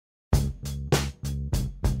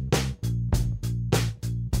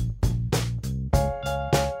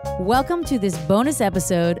Welcome to this bonus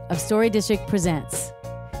episode of Story District Presents.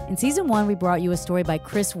 In Season 1, we brought you a story by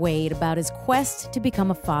Chris Wade about his quest to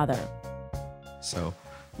become a father. So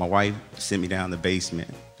my wife sent me down the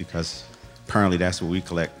basement because apparently that's where we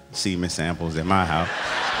collect semen samples at my house.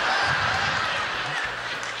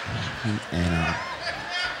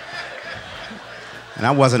 And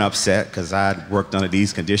I wasn't upset because I'd worked under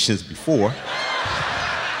these conditions before.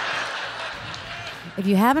 If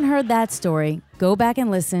you haven't heard that story, go back and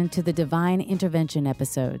listen to the Divine Intervention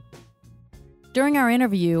episode. During our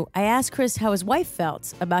interview, I asked Chris how his wife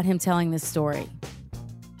felt about him telling this story.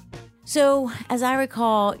 So, as I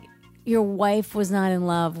recall, your wife was not in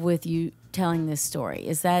love with you telling this story.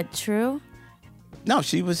 Is that true? No,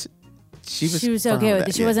 she was okay with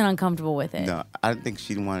it. She wasn't uncomfortable with it. No, I think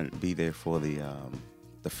she wanted to be there for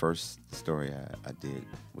the first story I did,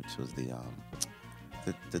 which was the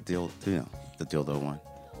deal, the dildo one.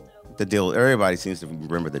 The dildo. Everybody seems to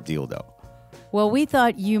remember the dildo. Well, we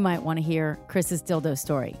thought you might want to hear Chris's dildo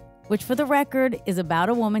story, which for the record is about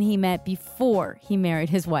a woman he met before he married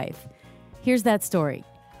his wife. Here's that story.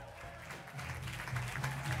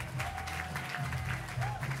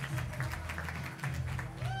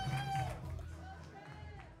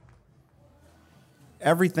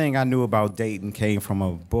 Everything I knew about dating came from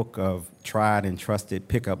a book of tried and trusted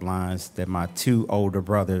pickup lines that my two older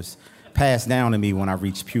brothers passed down to me when I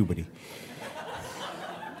reached puberty.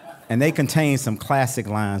 And they contain some classic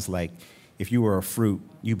lines like, if you were a fruit,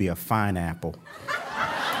 you'd be a fine apple.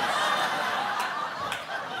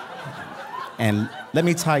 And let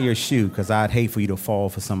me tie your shoe, because I'd hate for you to fall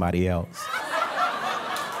for somebody else.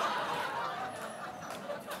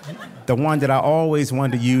 The one that I always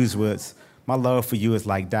wanted to use was, my love for you is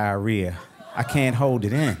like diarrhea. I can't hold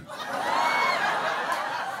it in.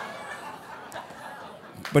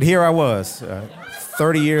 But here I was,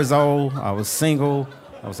 30 years old, I was single,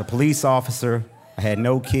 I was a police officer, I had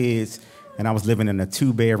no kids, and I was living in a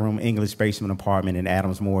 2-bedroom English basement apartment in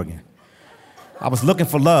Adams Morgan. I was looking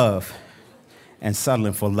for love and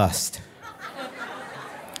settling for lust.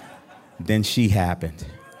 Then she happened.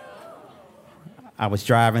 I was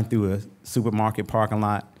driving through a supermarket parking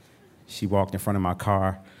lot. She walked in front of my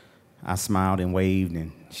car. I smiled and waved,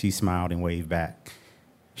 and she smiled and waved back.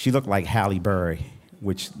 She looked like Halle Berry,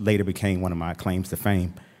 which later became one of my claims to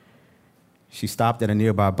fame. She stopped at a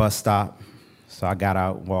nearby bus stop, so I got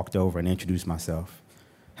out, walked over, and introduced myself.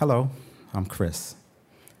 Hello, I'm Chris.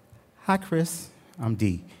 Hi, Chris. I'm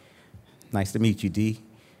Dee. Nice to meet you, Dee.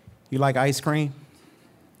 You like ice cream?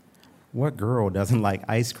 What girl doesn't like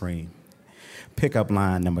ice cream? Pickup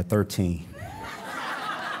line number 13.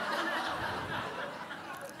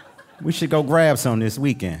 We should go grab some this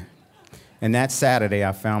weekend. And that Saturday,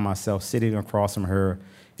 I found myself sitting across from her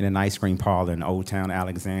in an ice cream parlor in Old Town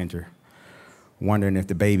Alexandria, wondering if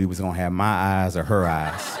the baby was gonna have my eyes or her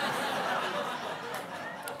eyes.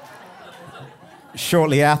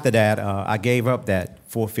 Shortly after that, I gave up that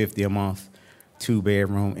 $450 a month,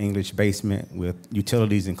 2-bedroom English basement with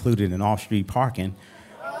utilities included in off-street parking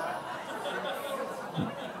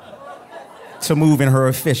to move in her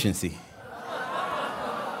efficiency.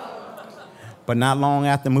 But not long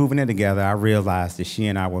after moving in together, I realized that she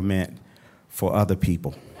and I were meant for other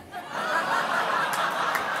people.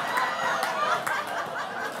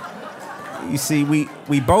 You see,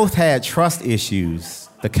 we both had trust issues,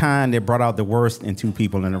 the kind that brought out the worst in two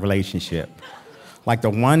people in a relationship. Like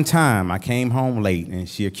the one time I came home late and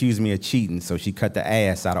she accused me of cheating, so she cut the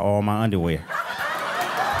ass out of all my underwear.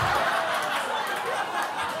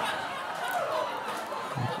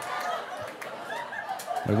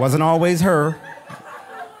 It wasn't always her.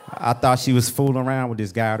 I thought she was fooling around with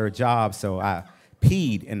this guy at her job, so I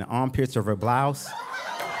peed in the armpits of her blouse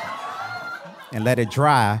and let it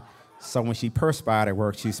dry, so when she perspired at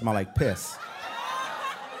work, she smelled like piss.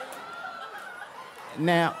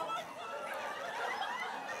 Now,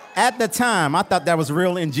 at the time, I thought that was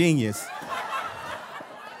real ingenious.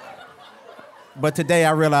 But today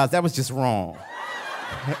I realized that was just wrong.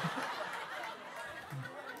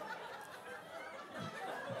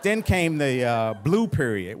 Then came the blue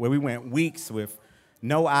period, where we went weeks with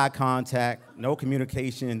no eye contact, no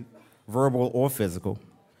communication, verbal or physical.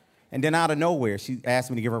 And then out of nowhere, she asked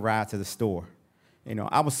me to give her a ride to the store. You know,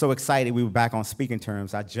 I was so excited we were back on speaking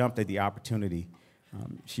terms, I jumped at the opportunity.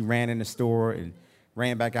 She ran in the store and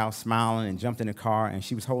ran back out smiling and jumped in the car, and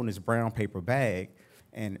she was holding this brown paper bag,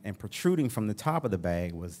 and protruding from the top of the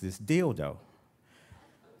bag was this dildo.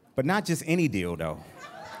 But not just any dildo.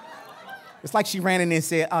 It's like she ran in there and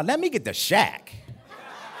said, let me get the shack.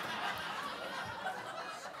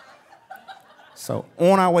 So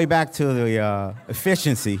on our way back to the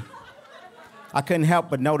efficiency, I couldn't help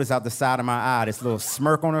but notice out the side of my eye this little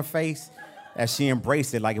smirk on her face as she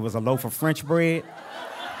embraced it like it was a loaf of French bread.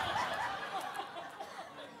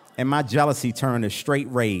 And my jealousy turned to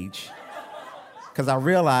straight rage, because I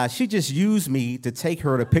realized she just used me to take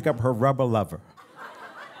her to pick up her rubber lover.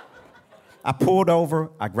 I pulled over,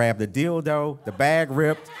 I grabbed the dildo, the bag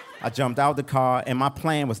ripped, I jumped out the car, and my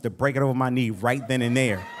plan was to break it over my knee right then and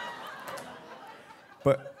there.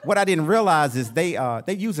 But what I didn't realize is they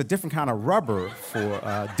use a different kind of rubber for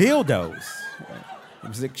dildos. It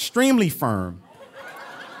was extremely firm,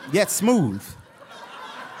 yet smooth.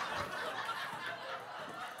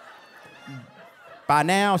 By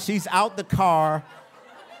now, she's out the car,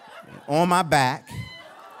 on my back.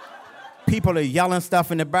 People are yelling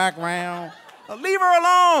stuff in the background. Leave her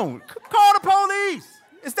alone. Call the police.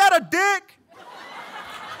 Is that a dick?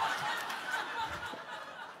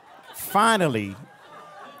 Finally,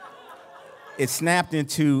 it snapped in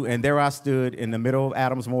two, and there I stood in the middle of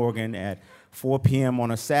Adams Morgan at 4 p.m.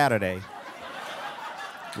 on a Saturday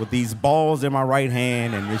with these balls in my right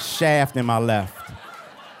hand and this shaft in my left.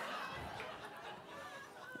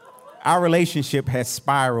 Our relationship had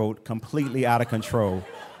spiraled completely out of control.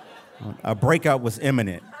 A breakup was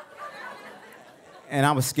imminent. And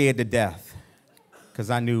I was scared to death because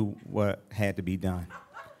I knew what had to be done.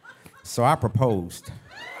 So I proposed.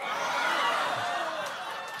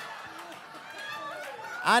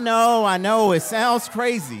 I know, it sounds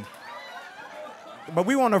crazy. But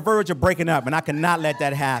we were on the verge of breaking up, and I could not let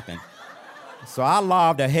that happen. So I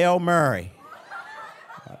lobbed a Hail Mary.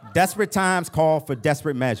 Desperate times call for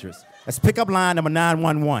desperate measures. Let's pick up line number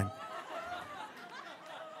 911.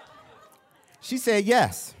 She said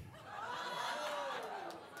yes.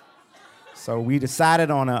 So we decided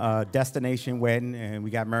on a destination wedding, and we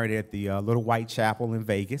got married at the Little White Chapel in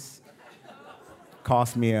Vegas.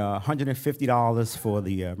 Cost me $150 for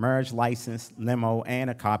the marriage license, limo, and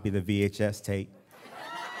a copy of the VHS tape.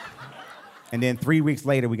 And then 3 weeks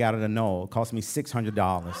later, we got it annulled. It cost me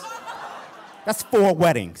 $600. That's 4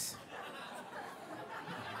 weddings.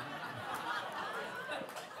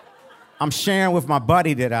 I'm sharing with my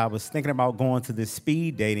buddy that I was thinking about going to this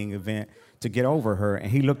speed dating event to get over her,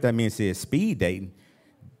 and he looked at me and said, speed dating?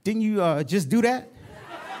 Didn't you just do that?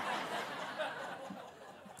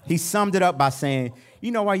 He summed it up by saying,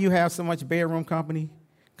 you know why you have so much bedroom company?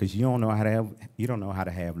 Because you don't know how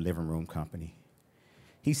to have living room company.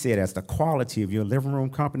 He said, as the quality of your living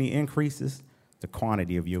room company increases, the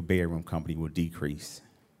quantity of your bedroom company will decrease.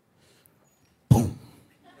 Boom.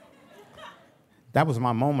 That was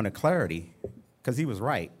my moment of clarity, because he was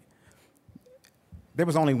right. There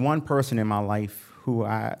was only one person in my life who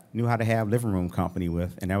I knew how to have living room company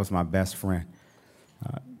with, and that was my best friend.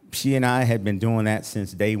 She and I had been doing that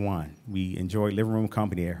since day one. We enjoyed living room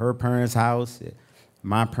company at her parents' house, at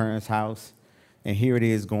my parents' house, and here it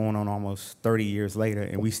is going on almost 30 years later,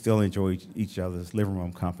 and we still enjoy each other's living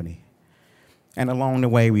room company. And along the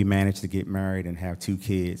way, we managed to get married and have 2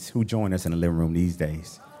 kids who join us in the living room these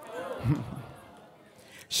days.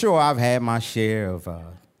 Sure, I've had my share of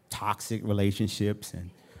toxic relationships, and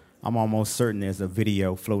I'm almost certain there's a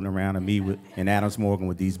video floating around of me in Adams Morgan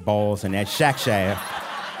with these balls and that shack shaft.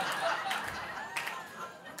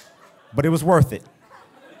 But it was worth it,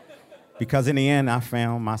 because in the end, I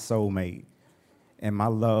found my soulmate, and my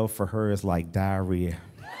love for her is like diarrhea.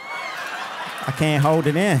 I can't hold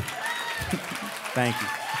it in. Thank you.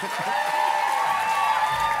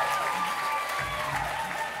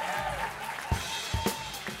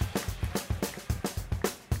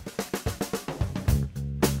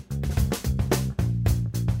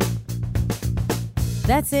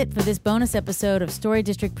 That's it for this bonus episode of Story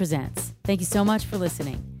District Presents. Thank you so much for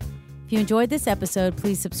listening. If you enjoyed this episode,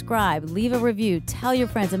 please subscribe, leave a review, tell your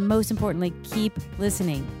friends, and most importantly, keep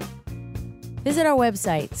listening. Visit our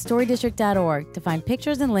website, storydistrict.org, to find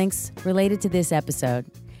pictures and links related to this episode.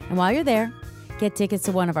 And while you're there, get tickets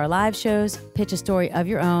to one of our live shows, pitch a story of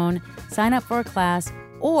your own, sign up for a class,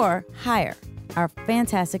 or hire our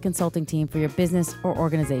fantastic consulting team for your business or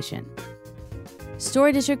organization.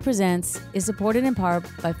 Story District Presents is supported in part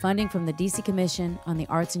by funding from the DC Commission on the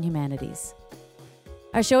Arts and Humanities.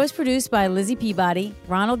 Our show is produced by Lizzie Peabody,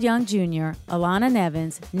 Ronald Young Jr., Alana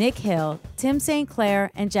Nevins, Nick Hill, Tim St.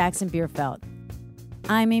 Clair, and Jackson Bierfeld.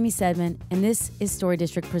 I'm Amy Sedman, and this is Story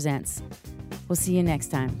District Presents. We'll see you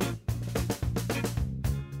next time.